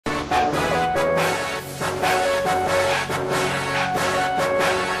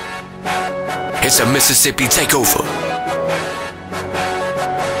It's a Mississippi takeover.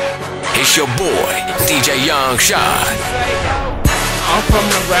 It's your boy, DJ Young Shot. I'm from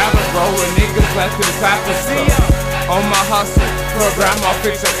the rabbit roll where niggas left to the top of stuff. On my hustle, for grandma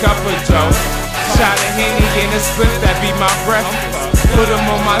fix a cup of Joe. Shot a Henny in a split, that be my breakfast. Put them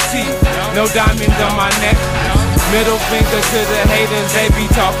on my teeth, no diamonds on my neck. Middle finger to the haters, they be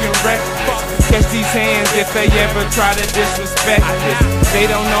talking reckless. Catch these hands if they ever try to disrespect this. They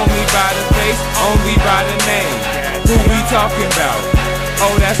don't know me by the face, only by the name. Who we talking about?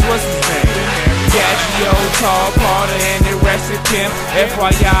 Oh, that's what's his name. Gadgio, tall Carter, and the rest of him.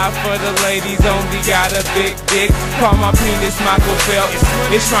 FYI for the ladies, only got a big dick. Call my penis Michael Phelps.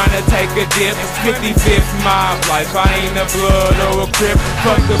 It's trying to take a dip. 55th mob life. I ain't a blood or a crip.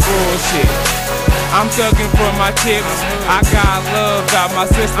 Fuck the bullshit. I'm thugging for my chips. I got love out my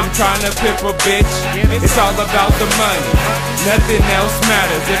system, trying to pip a bitch. It's all about the money, nothing else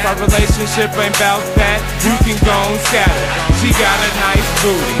matters. If our relationship ain't about that, you can go and scatter. She got a nice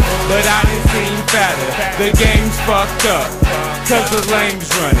booty, but I done seen fatter. The game's fucked up, cause the lames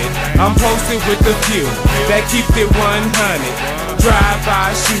running. I'm posted with the few that keep it 100.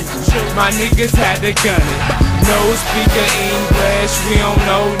 Drive-by shooting, my niggas had to gun it. No speaker English, we don't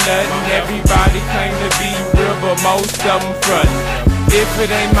know nothing. Everybody claim to be real, but most of them frontin'. If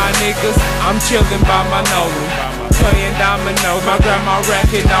it ain't my niggas, I'm chillin' by my Nolan. Playing dominoes, my grandma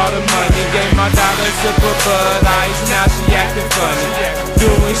racking all the money. Gave my daughter a sip of Bud Ice, now she acting funny.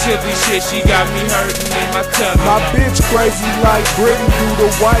 Doing silly shit, she got me hurting in my tummy. My bitch crazy like Britney, do the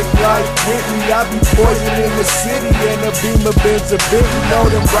white like Whitney. I be poisoning the city and the Beamer Benz a Bentley. Know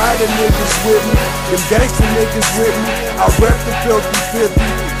them rider niggas with me, them gangster niggas with me. I rep the filthy 50,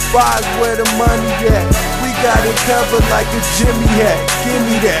 five where the money at. We got it covered like a Jimmy hat, give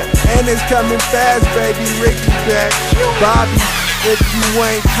me that. And it's coming fast, baby, Ricky back. Bobby, if you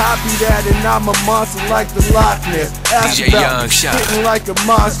ain't copy that, and I'm a monster like the Loch Ness. Ask DJ about Young me, Shot. spitting like a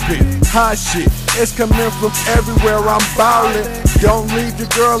mosh pit. Hot shit, it's coming from everywhere, I'm bowling. Don't leave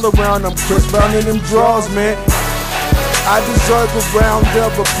your girl around, I'm Chris Brown in them draws, man. I deserve a round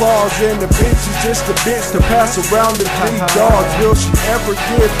of applause, and the bitch is just a bitch to pass around the three dogs. Will she ever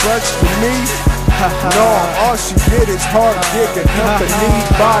get much to me? No, all she did is hard dick accompanied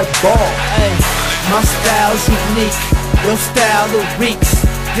by ball. Hey, my style's unique, your style of reeks.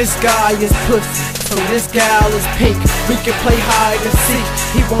 This guy is pussy, so this gal is pink. We can play hide and seek,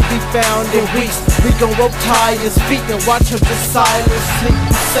 he won't be found in weeks. We gon' rope tie his feet and watch him just silent sleep.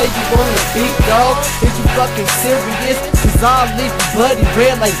 You say you wanna beat, dog? Is you fucking serious? Cause I'll leave you bloody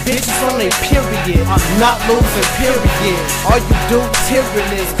red like bitches on their period. I'm not losing, period. All you do is hearing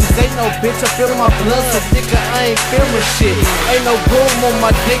this, cause ain't no bitch I feel my blood, so nigga I ain't feeling shit. Ain't no room on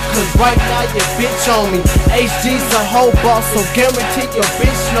my dick, cause right now your bitch on me. HG's a whole boss, so guarantee your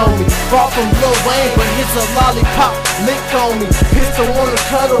bitch know me. Far from Lil Wayne, but here's a lollipop lick on me. Pistol wanna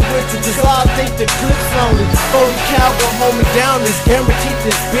cuddle with you, cause I think the clip's on me. 40 cal will hold me down, it's guaranteed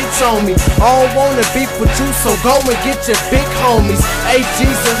this bitch on me. I don't wanna beef with you, so go and get your big homies.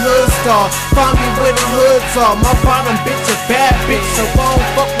 HG's a hood star, find me where the hoods are. My bottom bitch a bad bitch, so I don't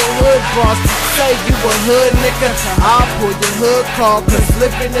fuck with hood bras. Say you a hood nigga, I'll pull your hood call, cause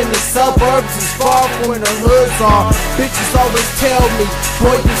living in the suburbs is far from where the hoods are. Bitches always tell me,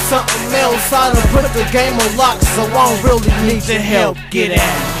 boy you something else. I done put the game on lock, so I don't really need your help. Get at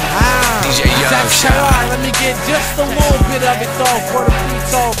me. DJ Young Shot. Let me get just a little bit of it though for the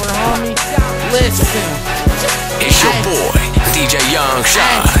beat's over, homie. Listen. It's your boy, DJ Young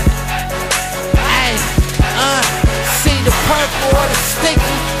Shot. Hey, see the purple or the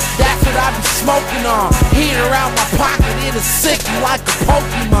sticky? That's what I be smoking on. Heater out my pocket, it'll sick you like a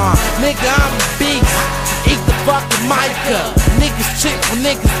Pokemon. Nigga, I'm a beast. Eat the fucking mic up. Niggas chick for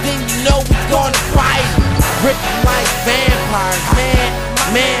niggas, then you know we gonna fight. Ripping like vampires,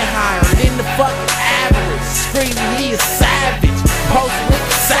 man higher than the fucking average. Screaming he a savage, posting with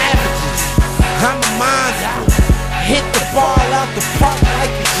the savages. I'm a monster, hit the ball out the park like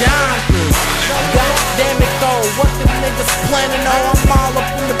the Giants. God damn it though, what the niggas planning on? I'm all up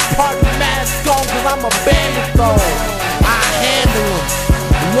in the party mask on, cause I'm a bandit though. I handle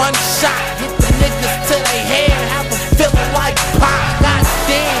them, one shot, hit the niggas to their head, have them feeling like pop. God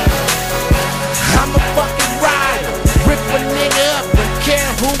damn, I'm a fucking rider, rip a nigga up, don't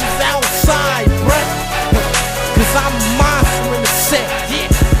care who's outside, bruh. Cause I'm a monster in the set, yeah.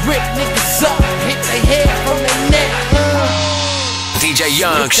 Rip niggas up, hit their head from their neck. DJ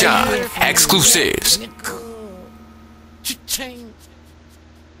Young Shot, exclusives.